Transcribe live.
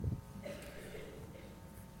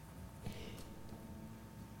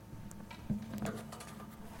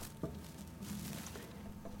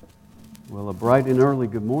Well, a bright and early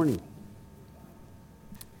good morning.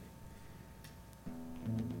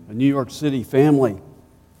 A New York City family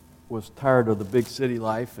was tired of the big city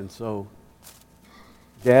life, and so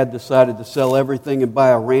Dad decided to sell everything and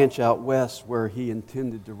buy a ranch out west where he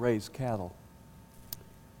intended to raise cattle.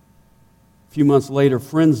 A few months later,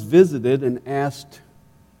 friends visited and asked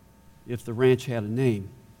if the ranch had a name.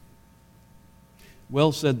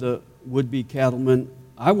 Well, said the would-be cattleman,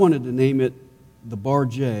 I wanted to name it the Bar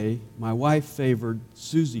J. My wife favored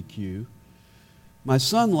Susie Q. My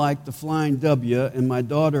son liked the Flying W, and my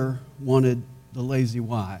daughter wanted the Lazy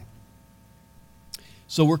Y.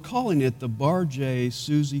 So we're calling it the Bar J,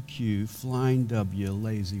 Susie Q, Flying W,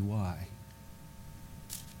 Lazy Y.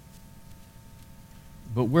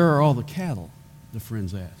 But where are all the cattle? The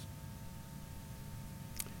friends asked.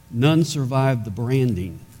 None survived the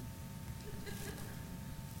branding.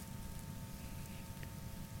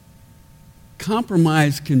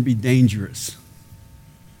 Compromise can be dangerous.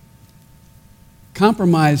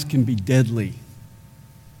 Compromise can be deadly.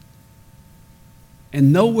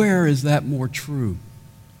 And nowhere is that more true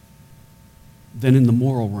than in the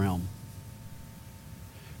moral realm.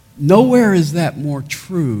 Nowhere is that more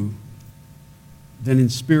true than in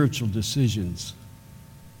spiritual decisions.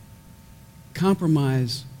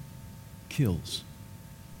 Compromise kills.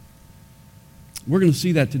 We're going to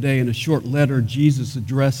see that today in a short letter Jesus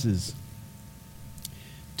addresses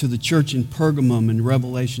to the church in Pergamum in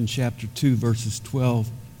Revelation chapter 2, verses 12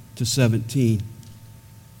 to 17.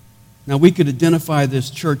 Now, we could identify this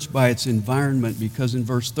church by its environment because in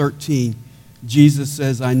verse 13, Jesus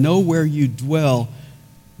says, I know where you dwell,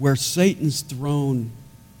 where Satan's throne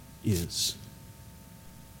is.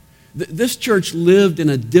 This church lived in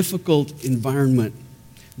a difficult environment.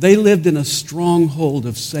 They lived in a stronghold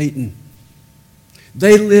of Satan.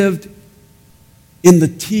 They lived in the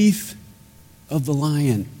teeth of the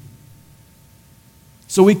lion.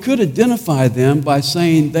 So we could identify them by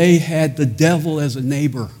saying they had the devil as a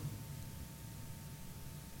neighbor.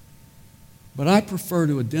 But I prefer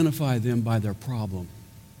to identify them by their problem.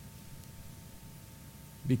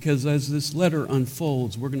 Because as this letter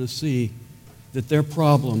unfolds, we're going to see that their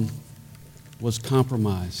problem was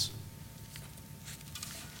compromise.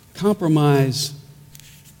 Compromise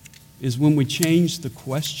is when we change the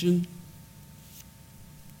question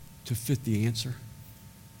to fit the answer.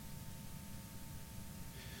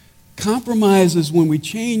 Compromise is when we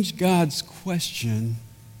change God's question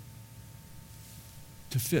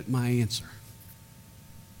to fit my answer.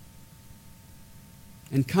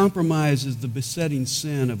 And compromise is the besetting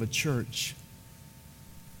sin of a church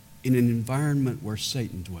in an environment where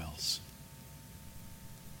Satan dwells.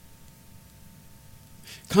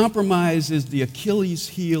 Compromise is the Achilles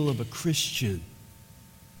heel of a Christian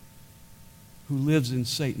who lives in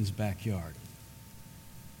Satan's backyard.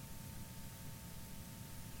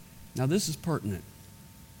 Now, this is pertinent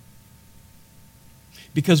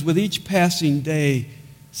because with each passing day,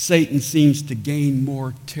 Satan seems to gain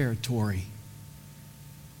more territory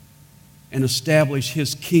and establish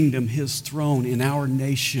his kingdom, his throne in our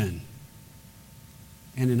nation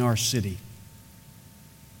and in our city.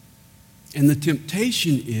 And the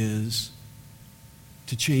temptation is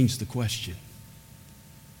to change the question.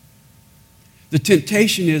 The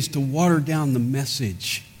temptation is to water down the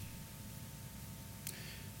message,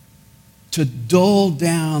 to dull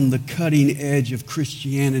down the cutting edge of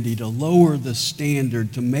Christianity, to lower the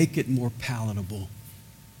standard, to make it more palatable.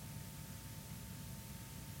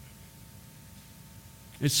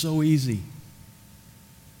 It's so easy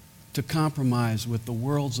to compromise with the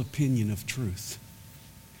world's opinion of truth.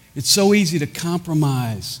 It's so easy to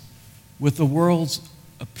compromise with the world's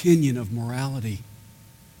opinion of morality.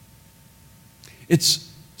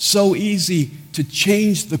 It's so easy to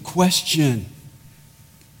change the question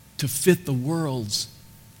to fit the world's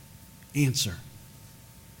answer.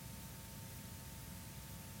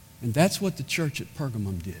 And that's what the church at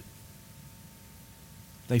Pergamum did.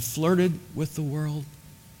 They flirted with the world.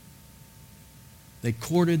 They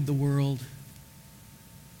courted the world.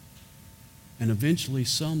 And eventually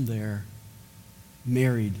some there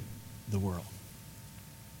married the world.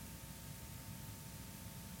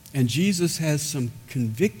 And Jesus has some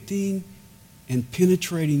convicting and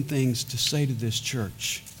penetrating things to say to this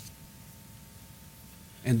church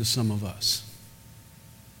and to some of us.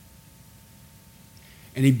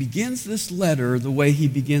 And he begins this letter the way he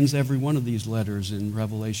begins every one of these letters in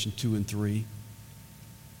Revelation 2 and 3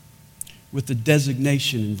 with the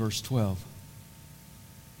designation in verse 12.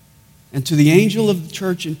 And to the angel of the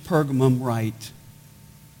church in Pergamum write,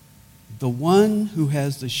 the one who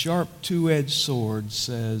has the sharp two-edged sword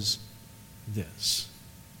says this.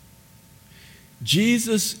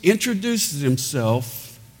 Jesus introduces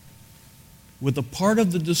himself with a part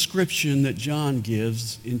of the description that John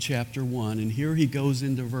gives in chapter 1. And here he goes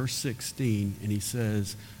into verse 16 and he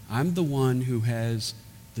says, I'm the one who has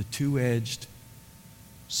the two-edged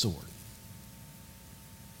sword.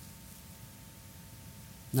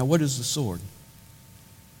 Now, what is the sword?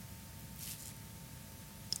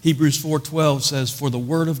 Hebrews 4:12 says, for the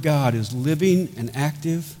word of God is living and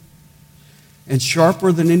active and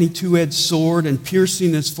sharper than any two-edged sword and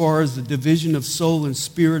piercing as far as the division of soul and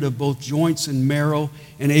spirit, of both joints and marrow,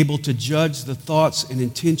 and able to judge the thoughts and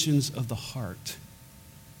intentions of the heart.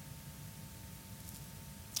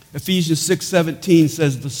 Ephesians 6:17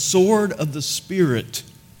 says, the sword of the Spirit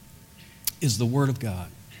is the word of God.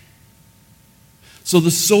 So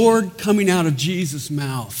the sword coming out of Jesus'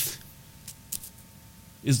 mouth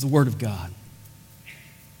is the word of God.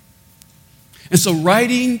 And so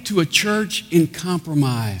writing to a church in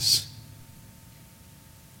compromise,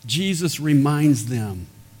 Jesus reminds them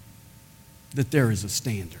that there is a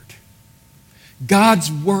standard.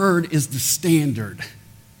 God's word is the standard,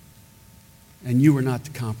 and you are not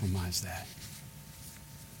to compromise that.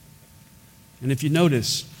 And if you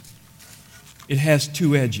notice, it has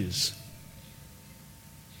two edges.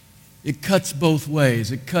 It cuts both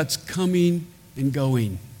ways. It cuts coming and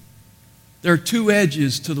going. There are two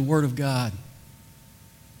edges to the Word of God.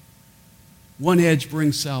 One edge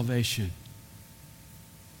brings salvation,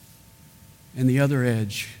 and the other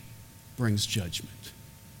edge brings judgment.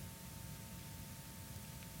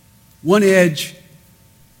 One edge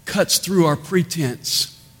cuts through our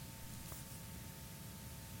pretense.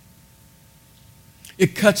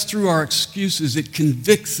 It cuts through our excuses. It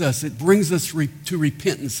convicts us. It brings us to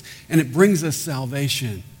repentance, and it brings us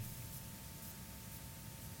salvation.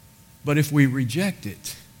 But if we reject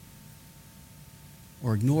it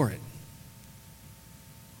or ignore it,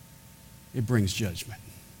 it brings judgment.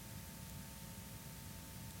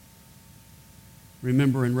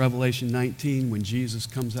 Remember in Revelation 19 when Jesus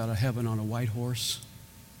comes out of heaven on a white horse?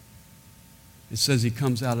 It says he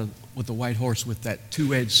comes out with the white horse with that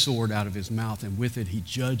two-edged sword out of his mouth, and with it he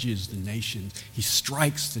judges the nations. He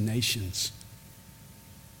strikes the nations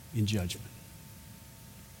in judgment.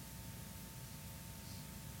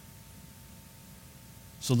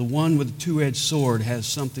 So the one with the two-edged sword has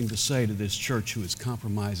something to say to this church who is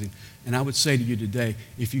compromising. And I would say to you today,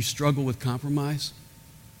 if you struggle with compromise,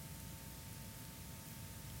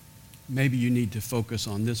 maybe you need to focus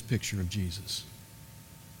on this picture of Jesus.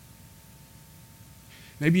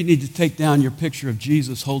 Maybe you need to take down your picture of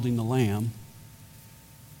Jesus holding the lamb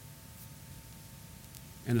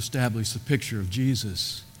and establish a picture of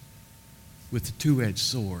Jesus with the two-edged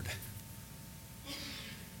sword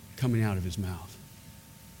coming out of his mouth.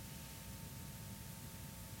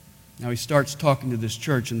 Now he starts talking to this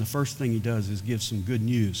church, and the first thing he does is give some good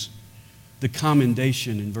news. The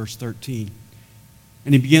commendation in verse 13.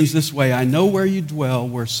 And he begins this way, I know where you dwell,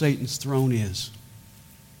 where Satan's throne is.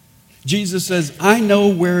 Jesus says, I know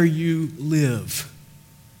where you live.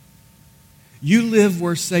 You live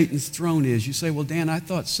where Satan's throne is. You say, well, Dan, I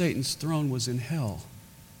thought Satan's throne was in hell.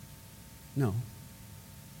 No.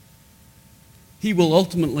 He will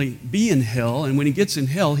ultimately be in hell, and when he gets in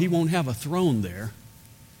hell, he won't have a throne there.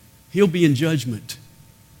 He'll be in judgment.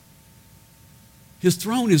 His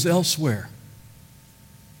throne is elsewhere.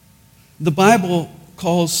 The Bible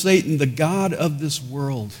calls Satan the god of this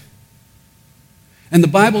world. And the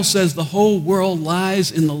Bible says the whole world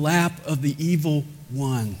lies in the lap of the evil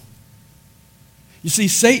one. You see,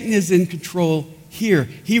 Satan is in control here.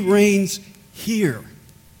 He reigns here.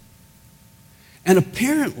 And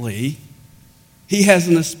apparently, he has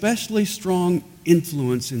an especially strong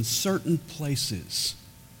influence in certain places,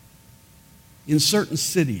 in certain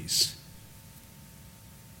cities.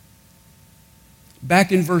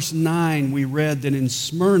 Back in verse 9, we read that in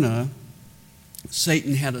Smyrna,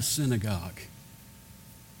 Satan had a synagogue.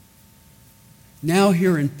 Now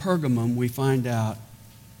here in Pergamum, we find out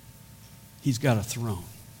he's got a throne.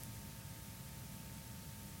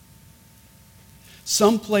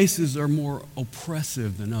 Some places are more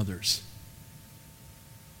oppressive than others.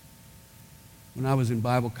 When I was in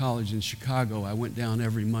Bible college in Chicago, I went down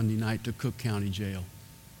every Monday night to Cook County Jail.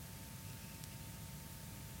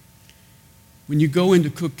 When you go into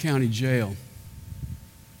Cook County Jail,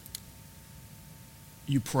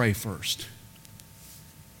 you pray first.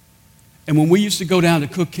 And when we used to go down to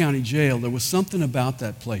Cook County Jail, there was something about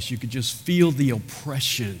that place. You could just feel the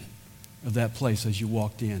oppression of that place as you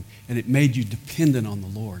walked in, and it made you dependent on the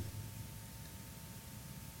Lord.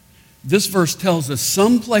 This verse tells us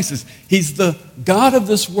some places, he's the God of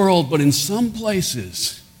this world, but in some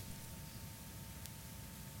places,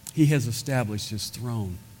 He has established his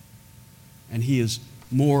throne, and he is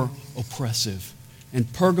more oppressive. And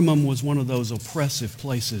Pergamum was one of those oppressive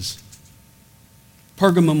places.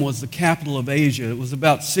 Pergamum was the capital of Asia. It was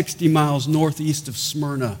about 60 miles northeast of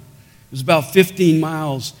Smyrna. It was about 15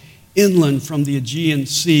 miles inland from the Aegean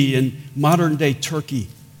Sea in modern-day Turkey.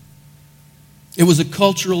 It was a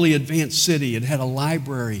culturally advanced city. It had a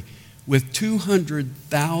library with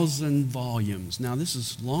 200,000 volumes. Now, this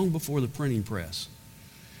is long before the printing press.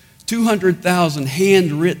 200,000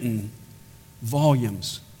 handwritten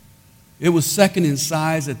volumes. It was second in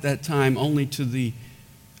size at that time only to the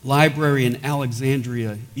library in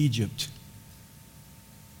Alexandria, Egypt.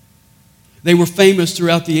 They were famous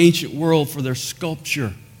throughout the ancient world for their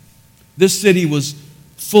sculpture. This city was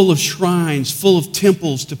full of shrines, full of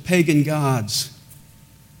temples to pagan gods.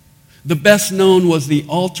 The best known was the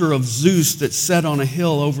altar of Zeus that sat on a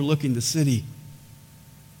hill overlooking the city.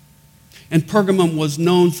 And Pergamum was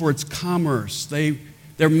known for its commerce.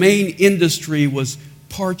 Their main industry was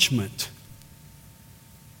parchment.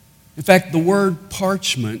 In fact, the word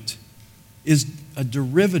parchment is a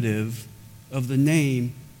derivative of the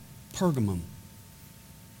name Pergamum.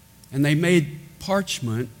 And they made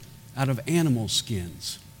parchment out of animal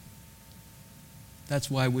skins. That's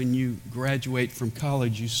why when you graduate from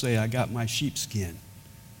college, you say, I got my sheepskin.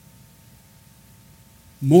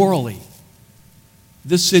 Morally,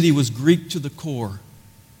 this city was Greek to the core.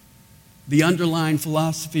 The underlying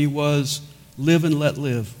philosophy was live and let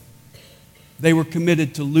live. They were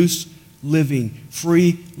committed to loose living,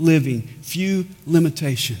 free living, few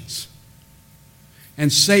limitations.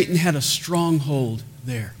 And Satan had a stronghold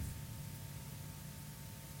there.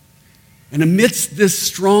 And amidst this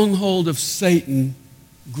stronghold of Satan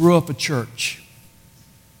grew up a church.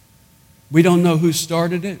 We don't know who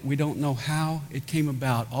started it. We don't know how it came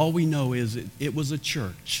about. All we know is it was a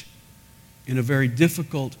church in a very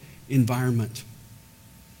difficult environment.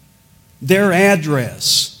 Their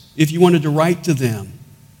address, if you wanted to write to them,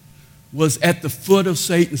 was at the foot of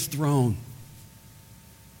Satan's throne.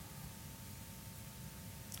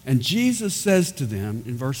 And Jesus says to them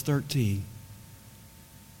in verse 13,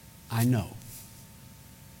 I know.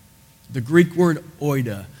 The Greek word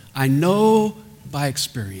oida, I know by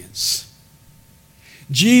experience.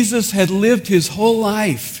 Jesus had lived his whole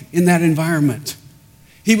life in that environment.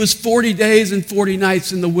 He was 40 days and 40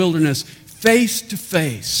 nights in the wilderness, face to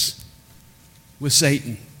face with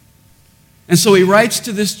Satan. And so he writes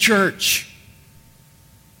to this church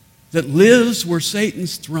that lives where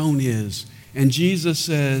Satan's throne is. And Jesus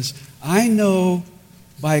says, I know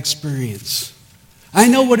by experience. I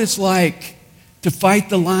know what it's like to fight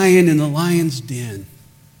the lion in the lion's den.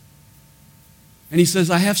 And he says,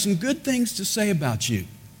 I have some good things to say about you.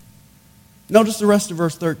 Notice the rest of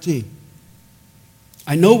verse 13.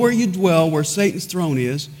 I know where you dwell, where Satan's throne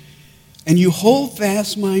is, and you hold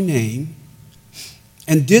fast my name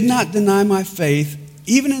and did not deny my faith,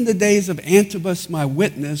 even in the days of Antipas, my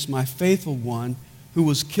witness, my faithful one, who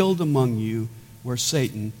was killed among you where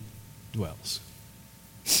Satan dwells.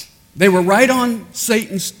 They were right on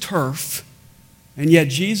Satan's turf, and yet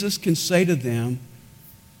Jesus can say to them,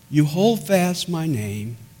 you hold fast my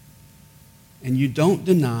name, and you don't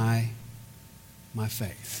deny my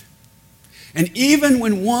faith. And even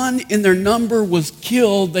when one in their number was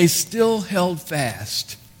killed, they still held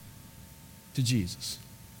fast to Jesus.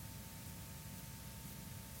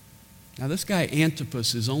 Now, this guy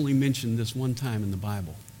Antipas is only mentioned this one time in the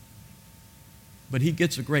Bible, but he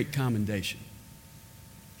gets a great commendation.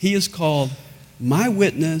 He is called my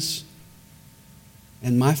witness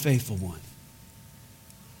and my faithful one.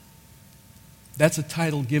 That's a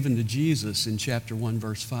title given to Jesus in chapter 1,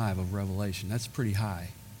 verse 5 of Revelation. That's pretty high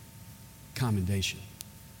commendation.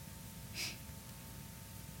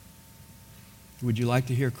 Would you like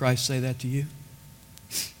to hear Christ say that to you?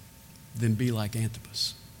 Then be like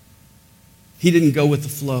Antipas. He didn't go with the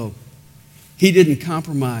flow. He didn't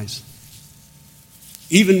compromise,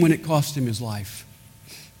 even when it cost him his life.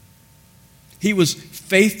 He was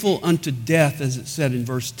faithful unto death, as it said in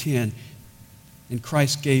verse 10, and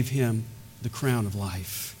Christ gave him the crown of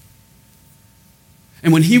life.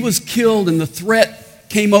 And when he was killed and the threat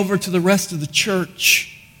came over to the rest of the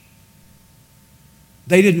church,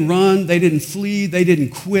 they didn't run, they didn't flee, they didn't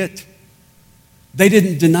quit. They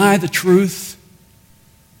didn't deny the truth.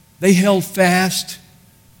 They held fast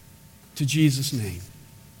to Jesus' name.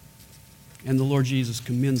 And the Lord Jesus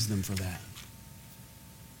commends them for that.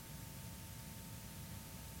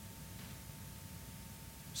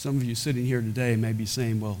 Some of you sitting here today may be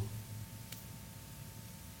saying, well,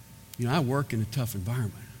 I work in a tough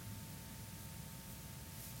environment.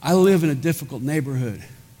 I live in a difficult neighborhood.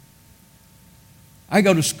 I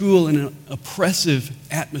go to school in an oppressive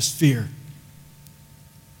atmosphere.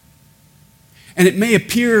 And it may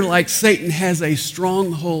appear like Satan has a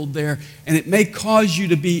stronghold there, and it may cause you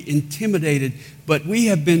to be intimidated, but we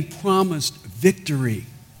have been promised victory,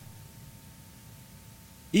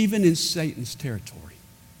 even in Satan's territory.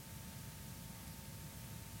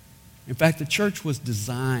 In fact, the church was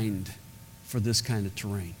designed for this kind of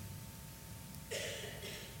terrain.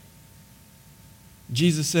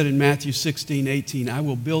 Jesus said in Matthew 16:18, I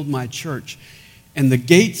will build my church, and the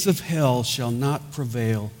gates of hell shall not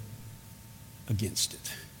prevail against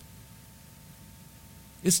it.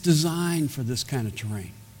 It's designed for this kind of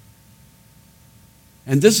terrain.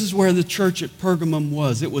 And this is where the church at Pergamum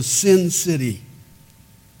was. It was Sin City.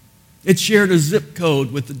 It shared a zip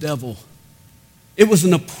code with the devil. It was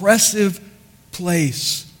an oppressive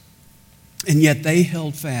place. And yet they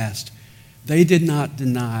held fast. They did not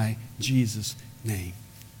deny Jesus' name.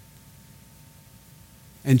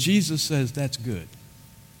 And Jesus says that's good.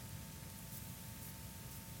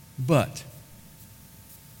 But,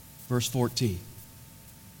 verse 14,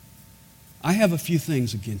 I have a few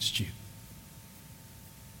things against you.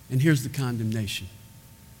 And here's the condemnation.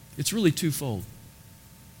 It's really twofold.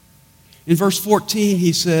 In verse 14,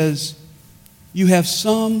 he says, you have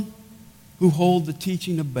some who hold the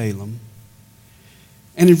teaching of Balaam.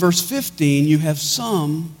 And in verse 15, you have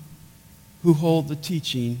some who hold the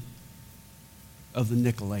teaching of the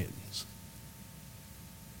Nicolaitans.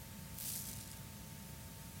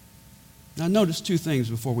 Now notice two things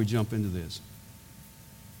before we jump into this.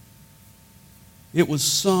 It was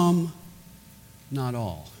some, not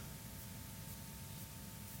all.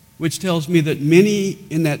 Which tells me that many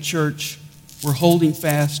in that church were holding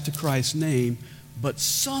fast to Christ's name, but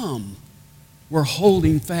some were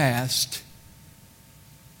holding fast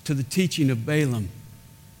to the teaching of Balaam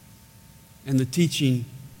and the teaching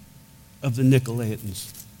of the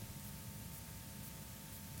Nicolaitans.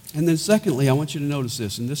 And then secondly, I want you to notice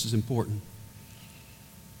this, and this is important.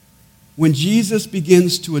 When Jesus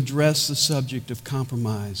begins to address the subject of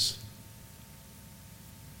compromise,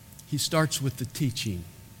 he starts with the teaching.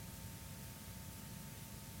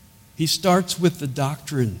 He starts with the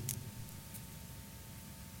doctrine.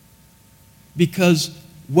 Because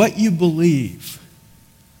what you believe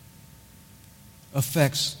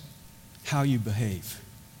affects how you behave.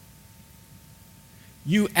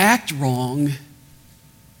 You act wrong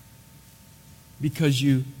because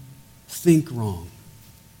you think wrong.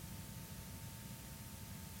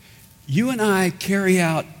 You and I carry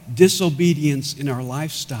out disobedience in our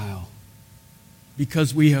lifestyle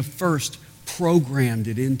because we have first programmed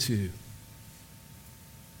it into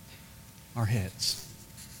our heads.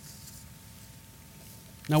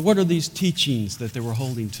 Now, what are these teachings that they were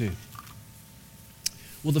holding to?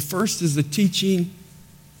 Well, the first is the teaching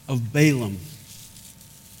of Balaam.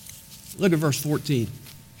 Look at verse 14.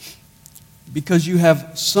 Because you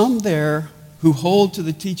have some there who hold to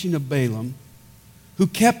the teaching of Balaam, who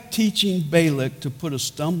kept teaching Balak to put a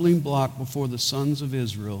stumbling block before the sons of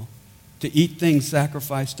Israel, to eat things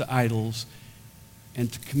sacrificed to idols,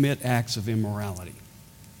 and to commit acts of immorality.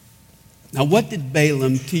 Now, what did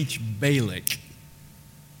Balaam teach Balak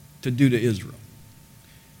to do to Israel?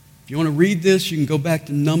 If you want to read this, you can go back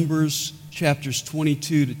to Numbers chapters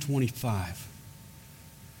 22 to 25.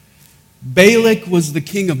 Balak was the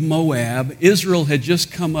king of Moab. Israel had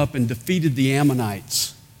just come up and defeated the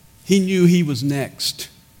Ammonites. He knew he was next.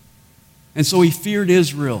 And so he feared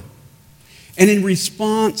Israel. And in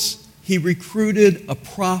response, he recruited a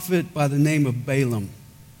prophet by the name of Balaam.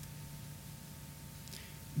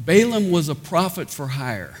 Balaam was a prophet for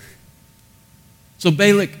hire. So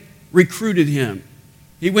Balak recruited him.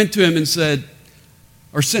 He went to him and said,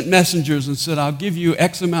 or sent messengers and said, I'll give you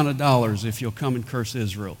X amount of dollars if you'll come and curse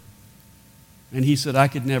Israel. And he said, I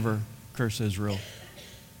could never curse Israel.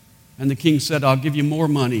 And the king said, I'll give you more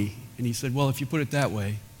money. And he said, well, if you put it that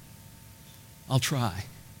way, I'll try.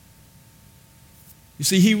 You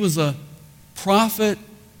see, he was a prophet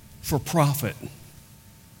for profit.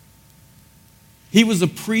 He was a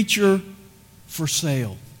preacher for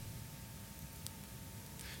sale.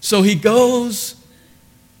 So he goes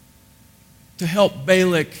to help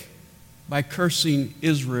Balak by cursing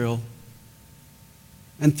Israel,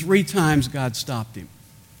 and 3 times God stopped him.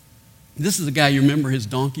 This is the guy, you remember his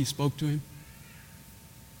donkey spoke to him?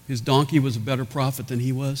 His donkey was a better prophet than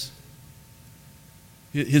he was.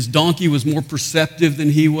 His donkey was more perceptive than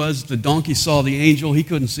he was. The donkey saw the angel. He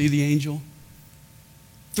couldn't see the angel.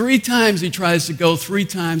 3 times he tries to go. 3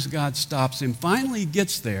 times God stops him. Finally he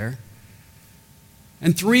gets there.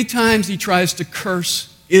 And 3 times he tries to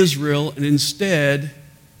curse Israel. And instead,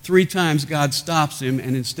 3 times God stops him.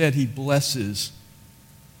 And instead he blesses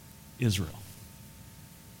Israel.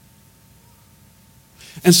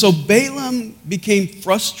 And so Balaam became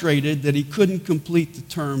frustrated that he couldn't complete the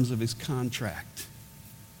terms of his contract.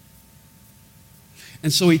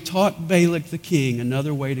 And so he taught Balak the king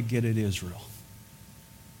another way to get at Israel.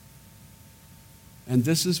 And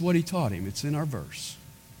this is what he taught him. It's in our verse.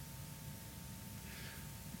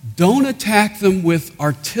 Don't attack them with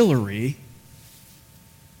artillery.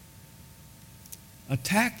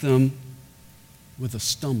 Attack them with a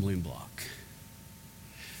stumbling block.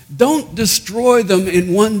 Don't destroy them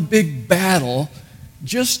in one big battle.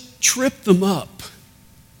 Just trip them up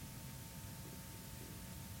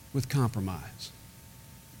with compromise.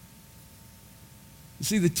 You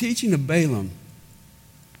see, the teaching of Balaam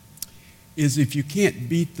is if you can't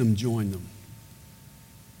beat them, join them.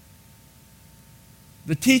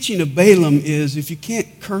 The teaching of Balaam is if you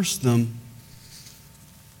can't curse them,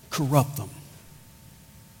 corrupt them.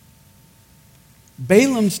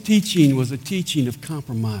 Balaam's teaching was a teaching of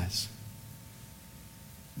compromise.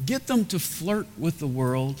 Get them to flirt with the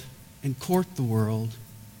world and court the world,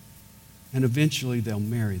 and eventually they'll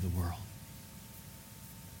marry the world.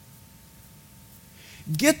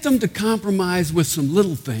 Get them to compromise with some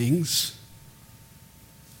little things,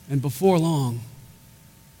 and before long,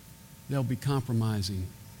 they'll be compromising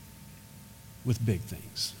with big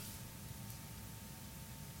things.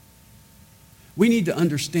 We need to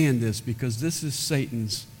understand this because this is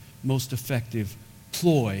Satan's most effective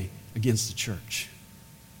ploy against the church.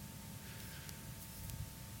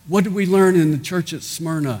 What did we learn in the church at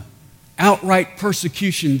Smyrna? Outright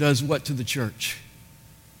persecution does what to the church?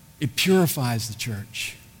 It purifies the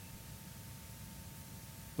church.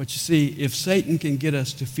 But you see, if Satan can get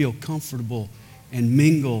us to feel comfortable and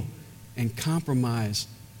mingle and compromise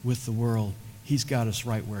with the world, he's got us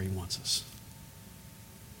right where he wants us.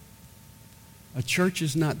 A church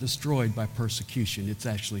is not destroyed by persecution, it's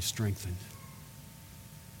actually strengthened.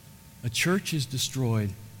 A church is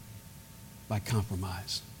destroyed by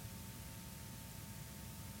compromise.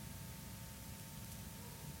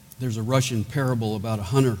 There's a Russian parable about a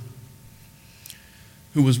hunter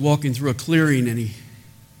who was walking through a clearing and he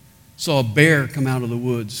saw a bear come out of the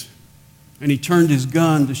woods. And he turned his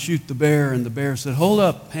gun to shoot the bear, and the bear said, "Hold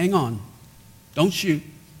up, hang on, don't shoot.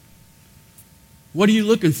 What are you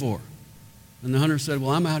looking for?" And the hunter said, "Well,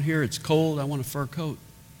 I'm out here, it's cold, I want a fur coat."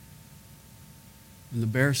 And the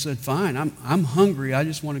bear said, "Fine, I'm hungry, I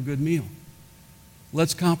just want a good meal.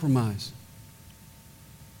 Let's compromise."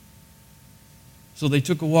 So they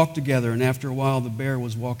took a walk together, and after a while the bear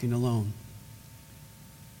was walking alone.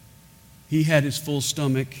 He had his full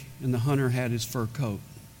stomach, and the hunter had his fur coat.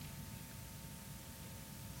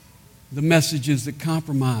 The message is that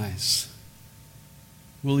compromise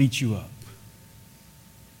will eat you up.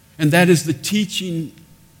 And that is the teaching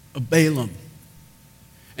of Balaam.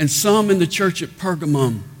 And some in the church at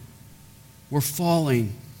Pergamum were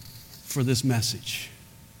falling for this message.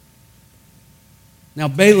 Now,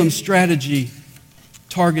 Balaam's strategy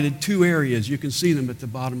targeted two areas. You can see them at the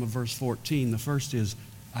bottom of verse 14. The first is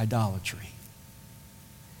idolatry.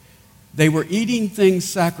 They were eating things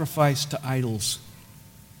sacrificed to idols.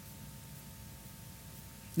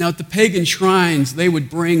 Now, at the pagan shrines, they would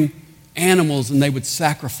bring animals and they would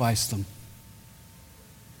sacrifice them.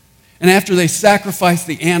 And after they sacrificed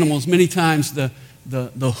the animals, many times the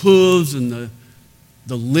hooves and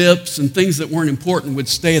the lips and things that weren't important would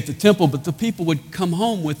stay at the temple, but the people would come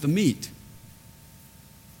home with the meat.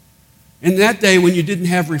 And that day, when you didn't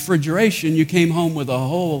have refrigeration, you came home with a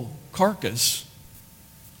whole carcass.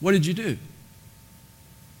 What did you do?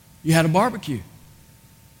 You had a barbecue.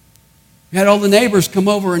 You had all the neighbors come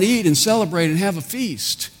over and eat and celebrate and have a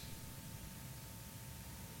feast.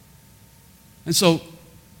 And so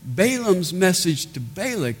Balaam's message to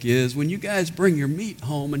Balak is, when you guys bring your meat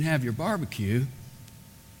home and have your barbecue,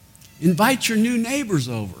 invite your new neighbors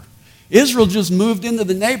over. Israel just moved into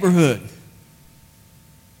the neighborhood.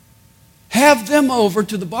 Have them over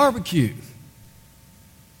to the barbecue.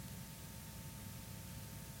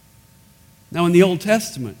 Now, in the Old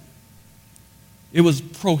Testament, it was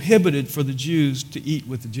prohibited for the Jews to eat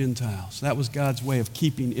with the Gentiles. That was God's way of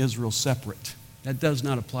keeping Israel separate. That does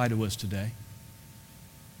not apply to us today.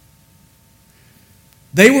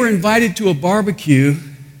 They were invited to a barbecue,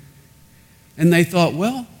 and they thought,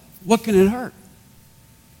 well, what can it hurt?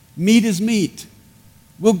 Meat is meat.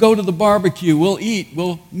 We'll go to the barbecue. We'll eat.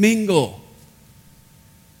 We'll mingle.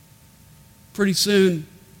 Pretty soon,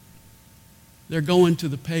 they're going to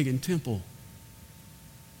the pagan temple.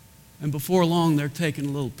 And before long, they're taking a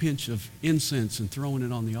little pinch of incense and throwing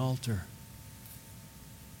it on the altar.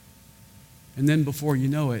 And then before you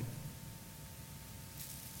know it,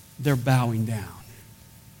 they're bowing down.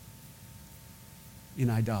 in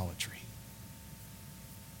idolatry.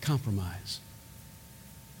 Compromise.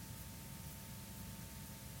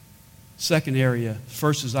 Second area,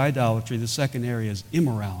 first is idolatry. The second area is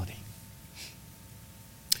immorality.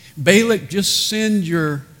 Balak, just send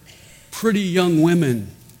your pretty young women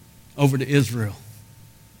over to Israel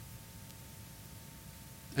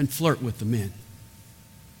and flirt with the men.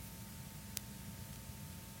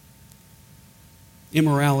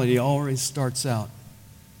 Immorality always starts out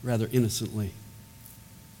rather innocently.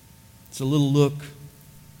 It's a little look,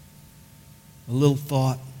 a little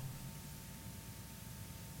thought,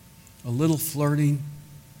 a little flirting,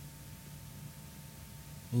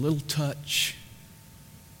 a little touch,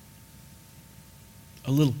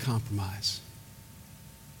 a little compromise.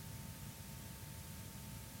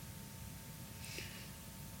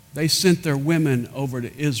 They sent their women over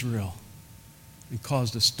to Israel and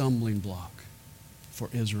caused a stumbling block for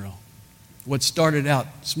Israel. What started out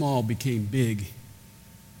small became big.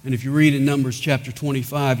 And if you read in Numbers chapter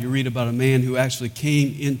 25, you read about a man who actually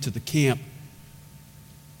came into the camp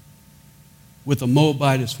with a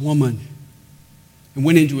Moabitess woman and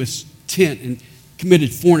went into his tent and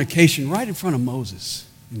committed fornication right in front of Moses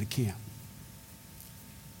in the camp.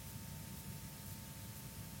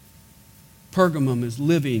 Pergamum is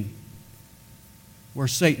living where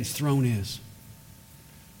Satan's throne is.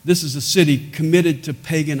 This is a city committed to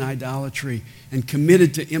pagan idolatry and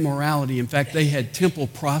committed to immorality. In fact, they had temple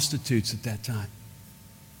prostitutes at that time.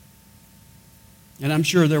 And I'm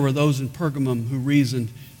sure there were those in Pergamum who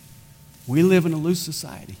reasoned, we live in a loose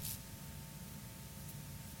society.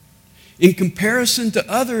 In comparison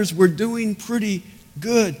to others, we're doing pretty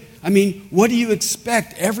good. I mean, what do you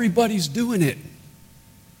expect? Everybody's doing it.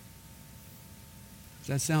 Does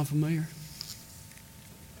that sound familiar?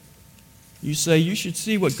 You say, you should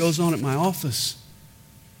see what goes on at my office.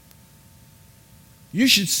 You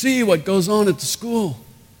should see what goes on at the school.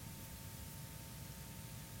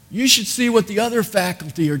 You should see what the other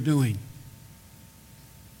faculty are doing.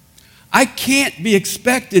 I can't be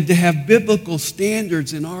expected to have biblical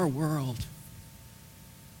standards in our world.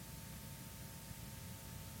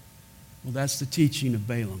 Well, that's the teaching of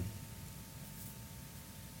Balaam.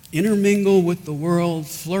 Intermingle with the world,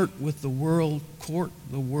 flirt with the world, court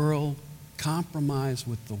the world, compromise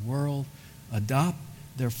with the world, adopt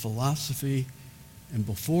their philosophy, and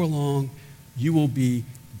before long, you will be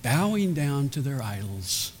bowing down to their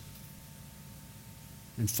idols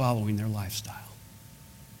and following their lifestyle.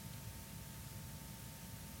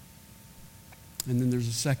 And then there's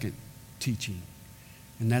a second teaching,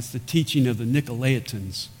 and that's the teaching of the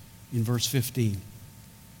Nicolaitans in verse 15.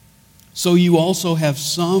 So you also have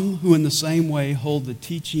some who in the same way hold the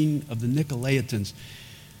teaching of the Nicolaitans.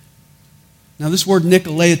 Now this word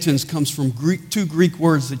Nicolaitans comes from two Greek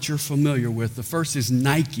words that you're familiar with. The first is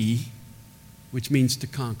Nike, which means to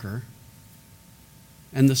conquer.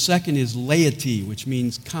 And the second is laity, which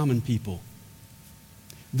means common people.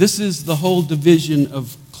 This is the whole division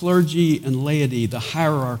of clergy and laity, the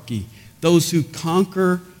hierarchy, those who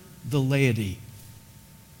conquer the laity.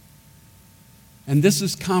 And this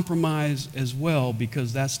is compromise as well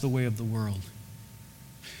because that's the way of the world.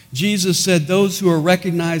 Jesus said those who are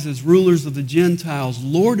recognized as rulers of the Gentiles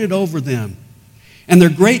lord it over them, and their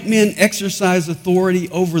great men exercise authority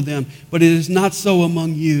over them. But it is not so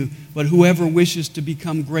among you, but whoever wishes to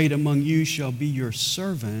become great among you shall be your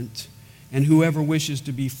servant, and whoever wishes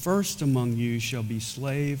to be first among you shall be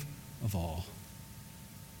slave of all.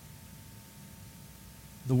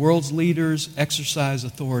 The world's leaders exercise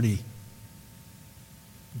authority.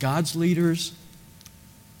 God's leaders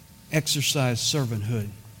exercise servanthood.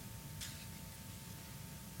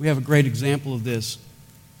 We have a great example of this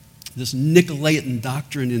Nicolaitan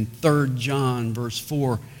doctrine in 3 John, verse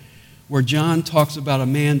 4, where John talks about a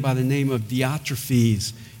man by the name of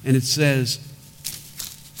Diotrephes, and it says,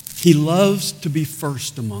 he loves to be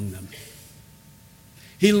first among them.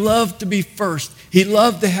 He loved to be first. He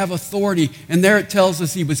loved to have authority. And there it tells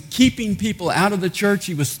us he was keeping people out of the church.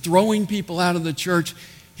 He was throwing people out of the church.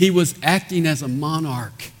 He was acting as a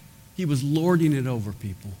monarch. He was lording it over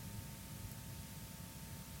people.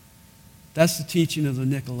 That's the teaching of the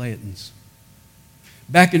Nicolaitans.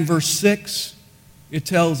 Back in verse 6, it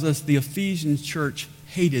tells us the Ephesian church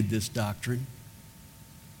hated this doctrine.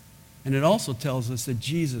 And it also tells us that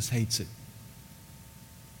Jesus hates it.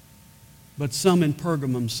 But some in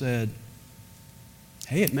Pergamum said,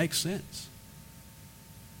 hey, it makes sense.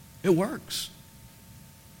 It works.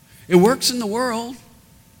 It works in the world.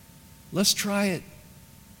 Let's try it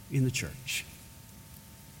in the church.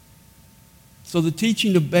 So the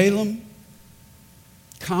teaching of Balaam,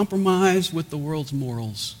 compromise with the world's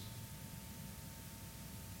morals.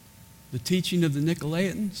 the teaching of the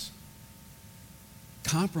Nicolaitans,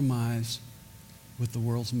 compromise with the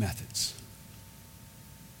world's methods.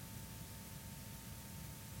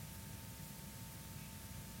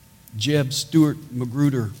 Jeb Stuart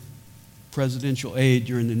Magruder, presidential aide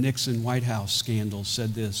during the Nixon White House scandal,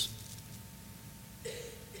 said this: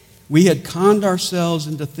 "We had conned ourselves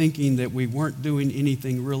into thinking that we weren't doing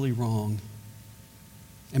anything really wrong.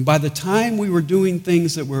 And by the time we were doing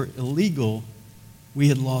things that were illegal, we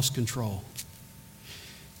had lost control.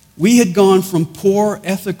 We had gone from poor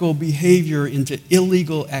ethical behavior into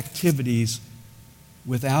illegal activities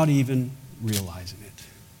without even realizing it."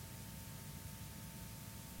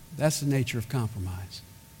 That's the nature of compromise.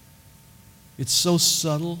 It's so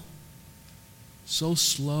subtle, so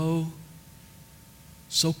slow,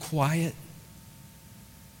 so quiet,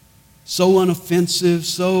 so unoffensive,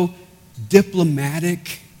 so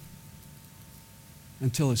diplomatic,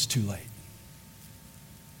 until it's too late.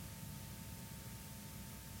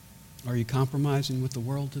 Are you compromising with the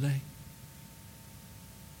world today?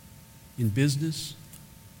 In business?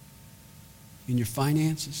 In your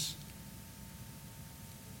finances?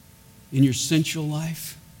 In your sensual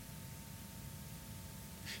life?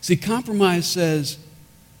 See, compromise says,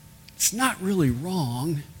 it's not really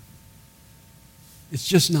wrong, it's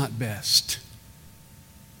just not best.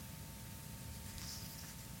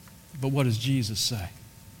 But what does Jesus say?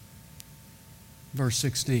 Verse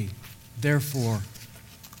 16, therefore,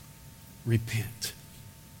 repent.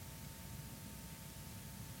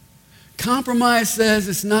 Compromise says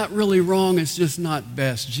it's not really wrong, it's just not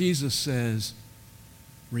best. Jesus says,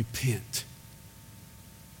 repent.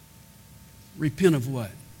 Repent of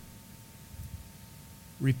what?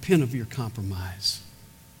 Repent of your compromise.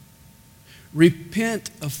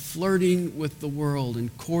 Repent of flirting with the world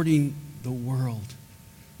and courting the world.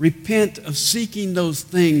 Repent of seeking those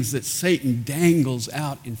things that Satan dangles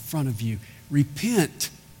out in front of you.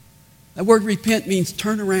 Repent. That word repent means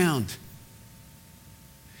turn around.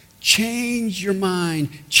 Change your mind,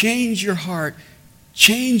 change your heart,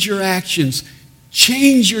 change your actions,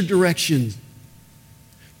 change your direction.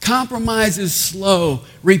 Compromise is slow.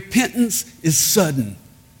 Repentance is sudden.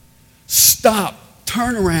 Stop,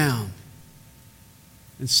 turn around,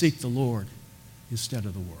 and seek the Lord instead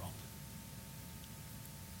of the world.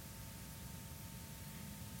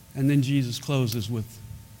 And then Jesus closes with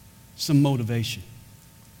some motivation.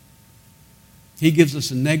 He gives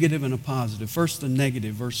us a negative and a positive. First, the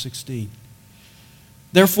negative, verse 16.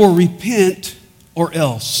 Therefore, repent, or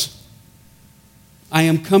else I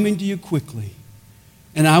am coming to you quickly,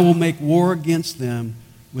 and I will make war against them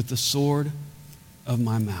with the sword of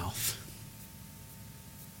my mouth.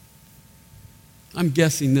 I'm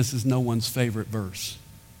guessing this is no one's favorite verse.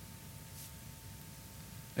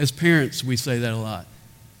 As parents, we say that a lot.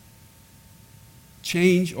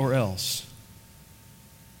 Change or else.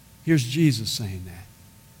 Here's Jesus saying that.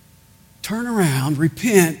 Turn around,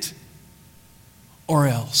 repent, or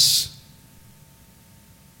else.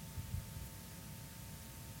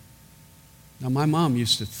 Now, my mom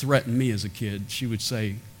used to threaten me as a kid. She would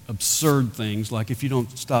say absurd things like, if you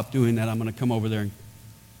don't stop doing that, I'm going to come over there and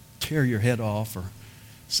tear your head off, or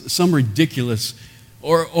some ridiculous.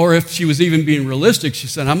 Or if she was even being realistic, she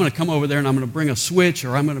said, I'm going to come over there and I'm going to bring a switch,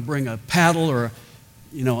 or I'm going to bring a paddle, or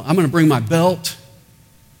I'm going to bring my belt.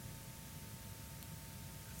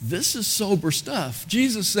 This is sober stuff.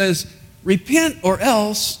 Jesus says, repent or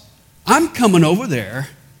else I'm coming over there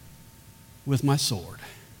with my sword.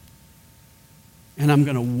 And I'm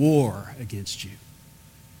going to war against you.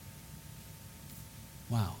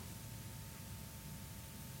 Wow.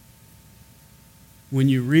 When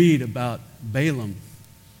you read about Balaam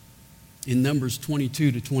in Numbers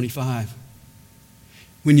 22 to 25,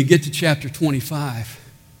 when you get to chapter 25,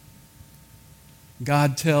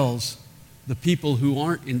 God tells the people who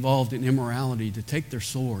aren't involved in immorality to take their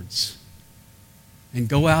swords and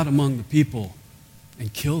go out among the people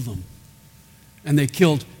and kill them. And they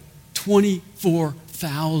killed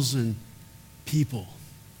 24,000 people.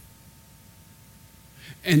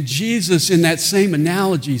 And Jesus, in that same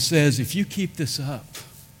analogy, says, if you keep this up,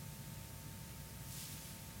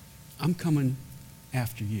 I'm coming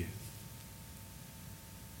after you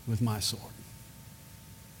with my sword.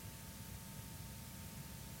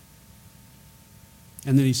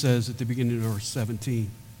 And then he says at the beginning of verse 17,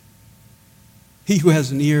 he who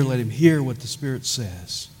has an ear, let him hear what the Spirit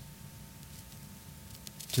says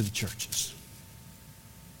to the churches.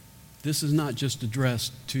 This is not just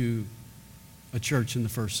addressed to a church in the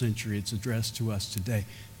first century. It's addressed to us today.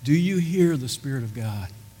 Do you hear the Spirit of God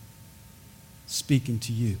speaking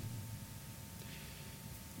to you?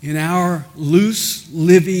 In our loose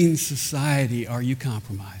living society, are you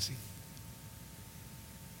compromising?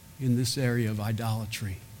 in this area of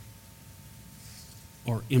idolatry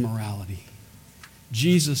or immorality.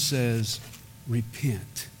 Jesus says,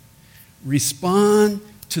 repent. Respond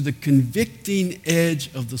to the convicting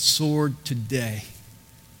edge of the sword today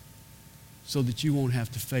so that you won't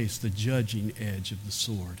have to face the judging edge of the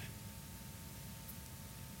sword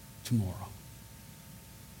tomorrow.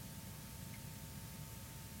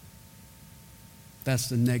 That's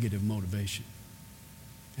the negative motivation.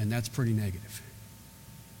 And that's pretty negative.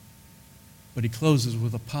 But he closes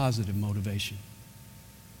with a positive motivation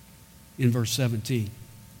in verse 17.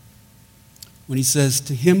 When he says,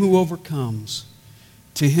 to him who overcomes,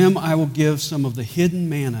 to him I will give some of the hidden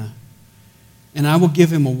manna, and I will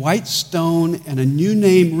give him a white stone and a new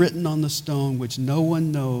name written on the stone, which no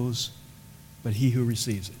one knows but he who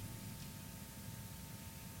receives it.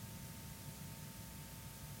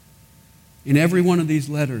 In every one of these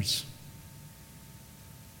letters,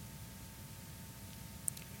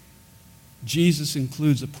 Jesus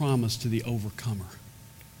includes a promise to the overcomer.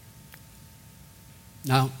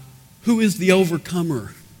 Now, who is the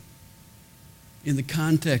overcomer in the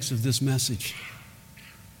context of this message?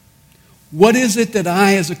 What is it that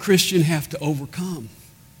I, as a Christian, have to overcome?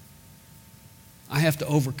 I have to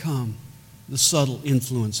overcome the subtle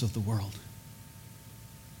influence of the world.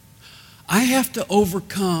 I have to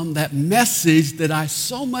overcome that message that I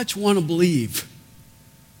so much want to believe.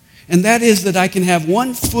 And that is that I can have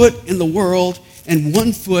one foot in the world and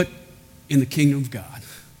one foot in the kingdom of God.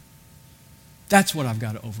 That's what I've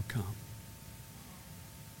got to overcome.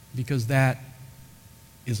 Because that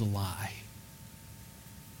is a lie.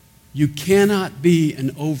 You cannot be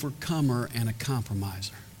an overcomer and a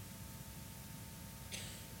compromiser.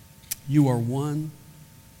 You are one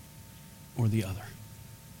or the other.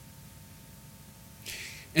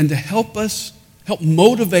 And to help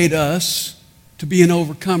motivate us to be an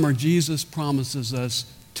overcomer, Jesus promises us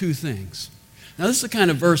two things. Now, this is the kind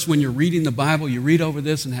of verse when you're reading the Bible, you read over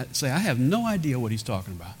this and say, I have no idea what he's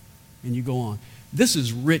talking about. And you go on. This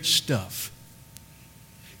is rich stuff.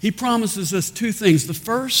 He promises us two things. The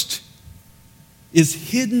first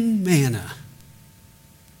is hidden manna.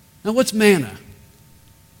 Now, what's manna?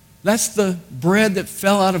 That's the bread that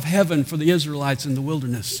fell out of heaven for the Israelites in the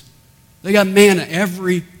wilderness. They got manna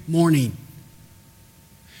every morning.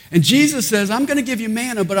 And Jesus says, I'm going to give you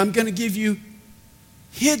manna, but I'm going to give you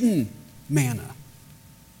hidden manna.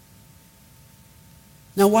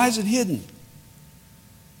 Now, why is it hidden?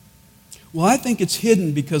 Well, I think it's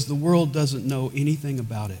hidden because the world doesn't know anything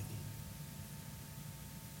about it.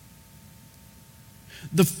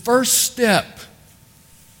 The first step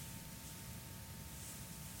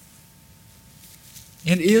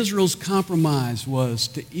in Israel's compromise was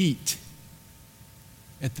to eat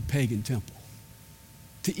at the pagan temple.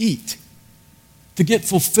 To eat, to get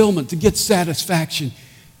fulfillment, to get satisfaction.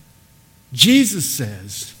 Jesus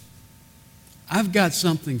says, I've got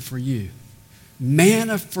something for you,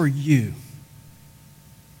 manna for you,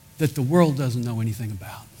 that the world doesn't know anything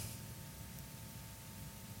about.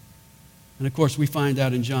 And of course, we find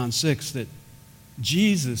out in John 6 that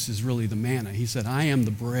Jesus is really the manna. He said, I am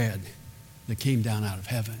the bread that came down out of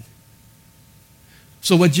heaven.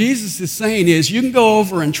 So what Jesus is saying is, you can go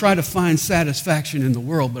over and try to find satisfaction in the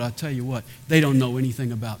world, but I'll tell you what, they don't know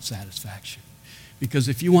anything about satisfaction. Because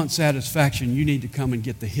if you want satisfaction, you need to come and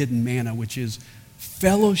get the hidden manna, which is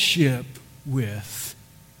fellowship with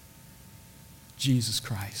Jesus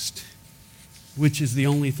Christ, which is the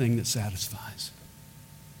only thing that satisfies.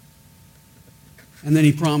 And then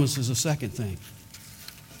he promises a second thing,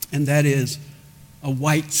 and that is a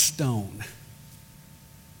white stone.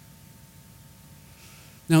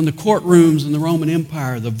 Now, in the courtrooms in the Roman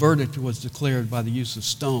Empire, the verdict was declared by the use of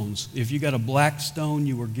stones. If you got a black stone,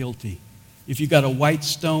 you were guilty. If you got a white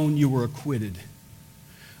stone, you were acquitted.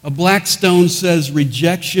 A black stone says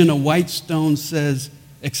rejection. A white stone says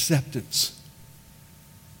acceptance.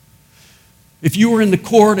 If you were in the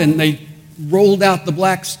court and they rolled out the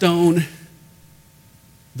black stone,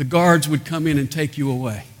 the guards would come in and take you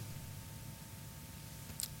away.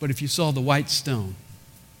 But if you saw the white stone,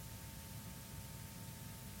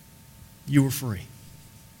 you were free.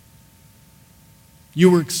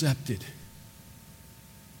 You were accepted.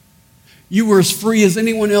 You were as free as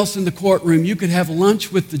anyone else in the courtroom. You could have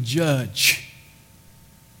lunch with the judge.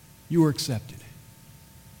 You were accepted.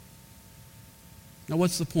 Now,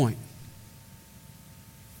 what's the point?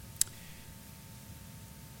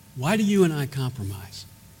 Why do you and I compromise?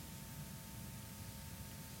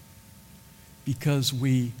 Because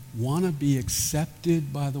we want to be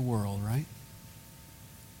accepted by the world, right?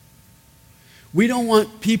 We don't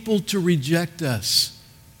want people to reject us,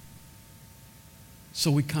 so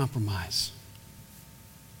we compromise.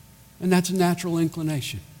 And that's a natural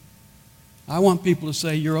inclination. I want people to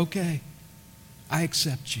say, you're okay. I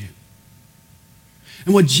accept you.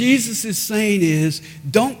 And what Jesus is saying is,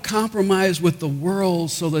 don't compromise with the world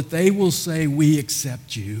so that they will say, we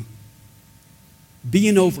accept you. Be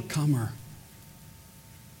an overcomer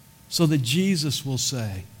so that Jesus will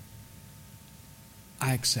say,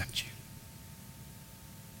 I accept you.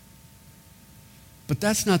 But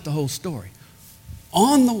that's not the whole story.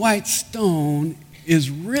 On the white stone is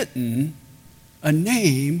written a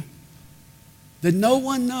name that no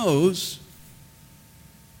one knows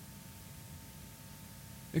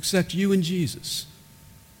except you and Jesus.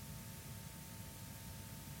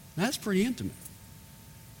 That's pretty intimate.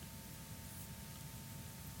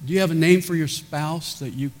 Do you have a name for your spouse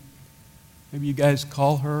that maybe you guys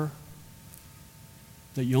call her,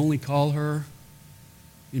 that you only call her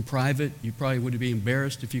in private? You probably would be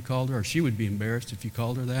embarrassed if you called her, or she would be embarrassed if you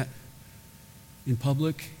called her that in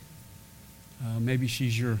public. Maybe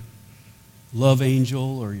she's your love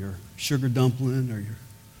angel or your sugar dumpling or your,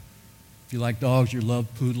 if you like dogs, your love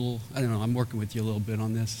poodle. I don't know. I'm working with you a little bit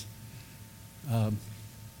on this.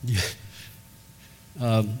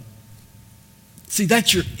 See,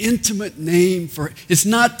 that's your intimate name for, it's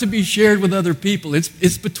not to be shared with other people.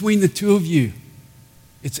 It's between the two of you.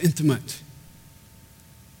 It's intimate.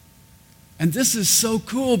 And this is so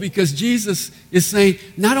cool because Jesus is saying,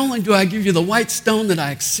 not only do I give you the white stone that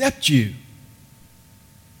I accept you,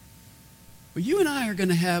 but you and I are going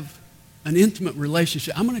to have an intimate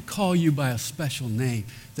relationship. I'm going to call you by a special name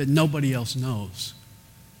that nobody else knows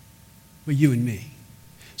but you and me.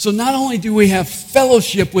 So not only do we have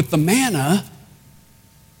fellowship with the manna,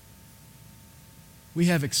 we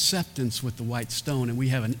have acceptance with the white stone, and we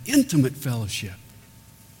have an intimate fellowship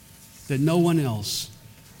that no one else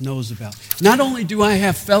knows about. Not only do I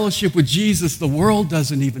have fellowship with Jesus the world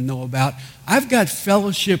doesn't even know about, I've got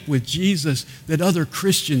fellowship with Jesus that other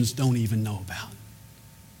Christians don't even know about.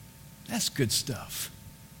 That's good stuff.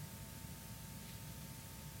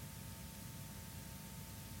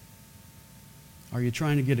 Are you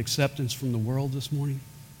trying to get acceptance from the world this morning?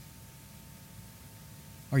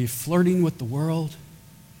 Are you flirting with the world?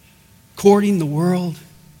 Courting the world?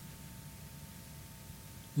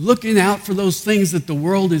 Looking out for those things that the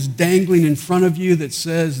world is dangling in front of you that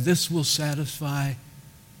says this will satisfy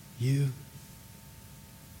you?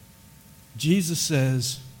 Jesus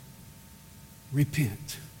says,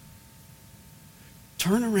 repent.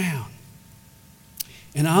 Turn around,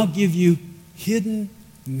 and I'll give you hidden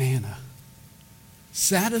manna.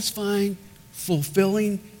 Satisfying,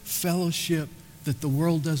 fulfilling fellowship that the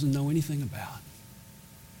world doesn't know anything about.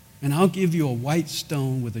 And I'll give you a white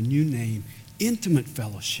stone with a new name, intimate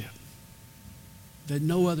fellowship that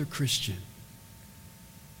no other Christian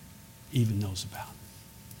even knows about.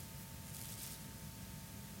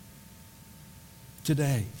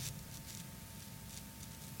 Today,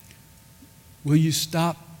 will you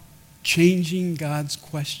stop changing God's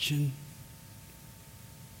question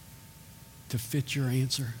to fit your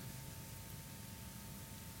answer?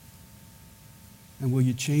 And will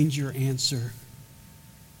you change your answer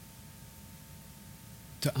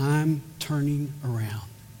to I'm turning around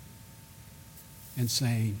and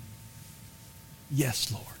saying,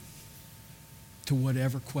 yes, Lord, to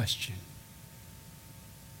whatever question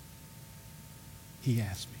He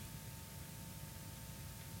asked me?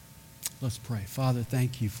 Let's pray. Father,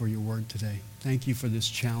 thank you for your word today. Thank you for this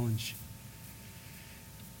challenge.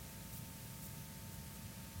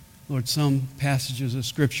 Lord, some passages of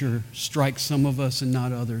Scripture strike some of us and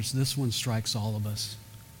not others. This one strikes all of us.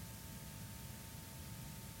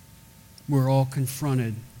 We're all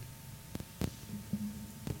confronted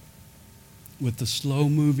with the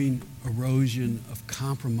slow-moving erosion of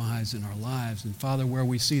compromise in our lives. And Father, where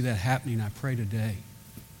we see that happening, I pray today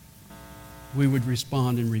we would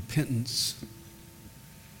respond in repentance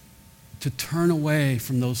to turn away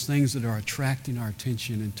from those things that are attracting our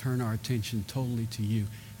attention and turn our attention totally to you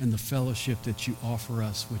and the fellowship that you offer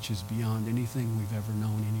us, which is beyond anything we've ever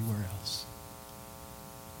known anywhere else.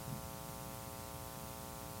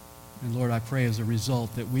 And Lord, I pray as a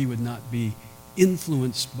result that we would not be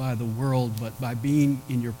influenced by the world, but by being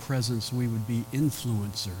in your presence, we would be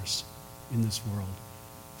influencers in this world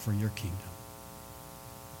for your kingdom.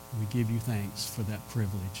 We give you thanks for that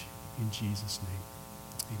privilege. In Jesus' name,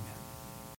 amen.